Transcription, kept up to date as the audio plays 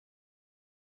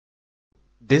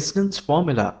Distance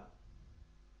formula.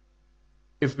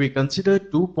 If we consider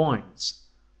 2 points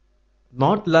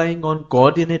not lying on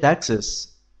coordinate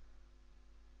axis,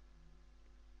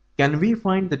 can we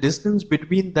find the distance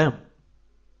between them?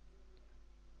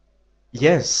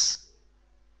 Yes,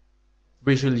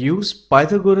 we shall use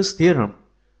Pythagoras theorem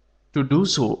to do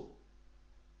so.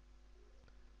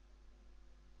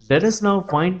 Let us now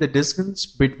find the distance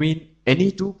between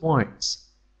any 2 points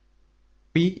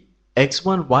P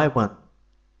x1 y1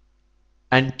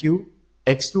 and Q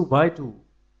x2 y2.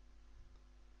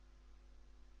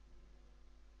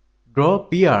 Draw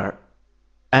PR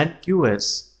and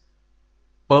QS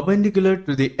perpendicular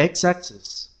to the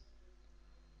x-axis.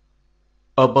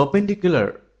 A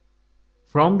perpendicular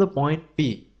from the point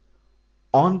P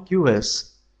on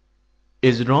QS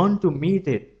is drawn to meet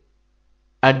it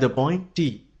at the point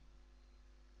T.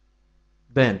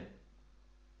 Then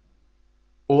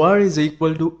OR is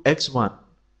equal to x1,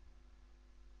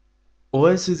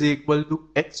 OS is equal to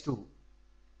x2.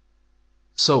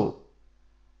 So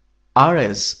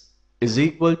RS is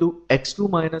equal to x2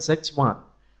 minus x1,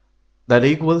 that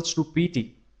equals to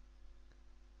PT.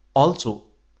 Also,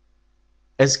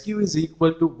 SQ is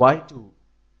equal to y2,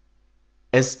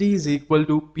 ST is equal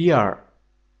to PR,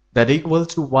 that equals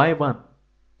to y1.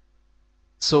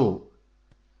 So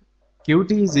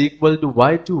QT is equal to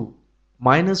y2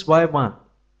 minus y1.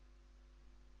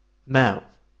 Now,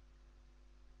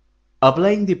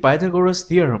 applying the Pythagoras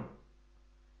theorem,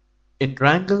 in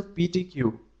triangle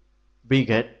PTQ, we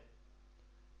get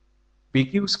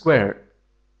PQ square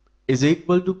is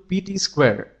equal to PT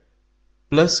square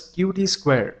plus QT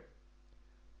square,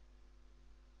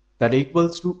 that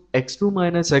equals to x2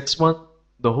 minus x1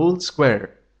 the whole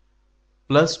square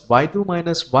plus y2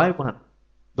 minus y1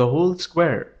 the whole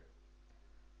square.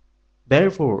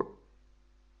 Therefore,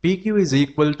 PQ is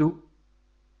equal to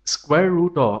square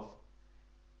root of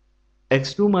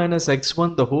x2 minus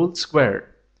x1 the whole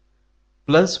square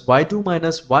plus y2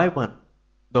 minus y1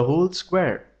 the whole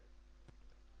square.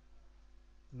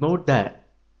 Note that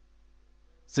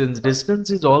since distance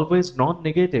is always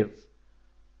non-negative,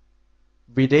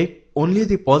 we take only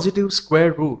the positive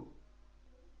square root.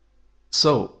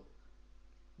 So,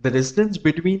 the distance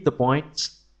between the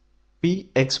points P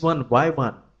x1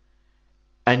 y1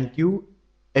 and Q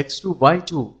x2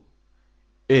 y2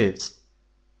 is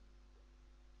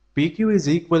PQ is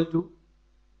equal to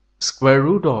square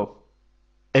root of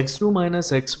x2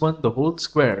 minus x1 the whole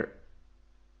square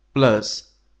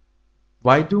plus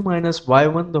y2 minus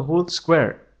y1 the whole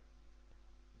square,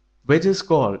 which is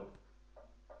called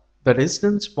the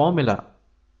distance formula.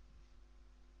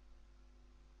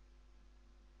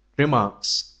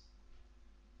 Remarks.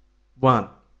 1.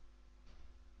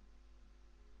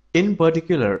 In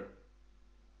particular,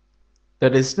 the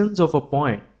distance of a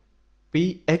point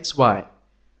Pxy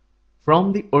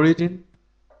from the origin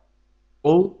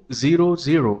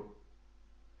O00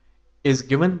 is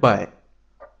given by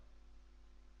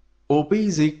OP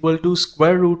is equal to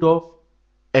square root of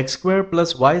x square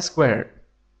plus y square.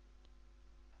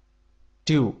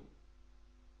 2.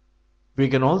 We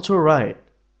can also write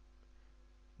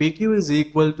PQ is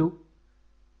equal to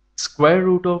square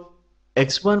root of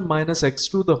x1 minus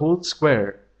x2 the whole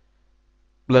square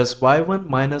plus y1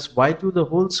 minus y2 the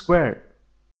whole square.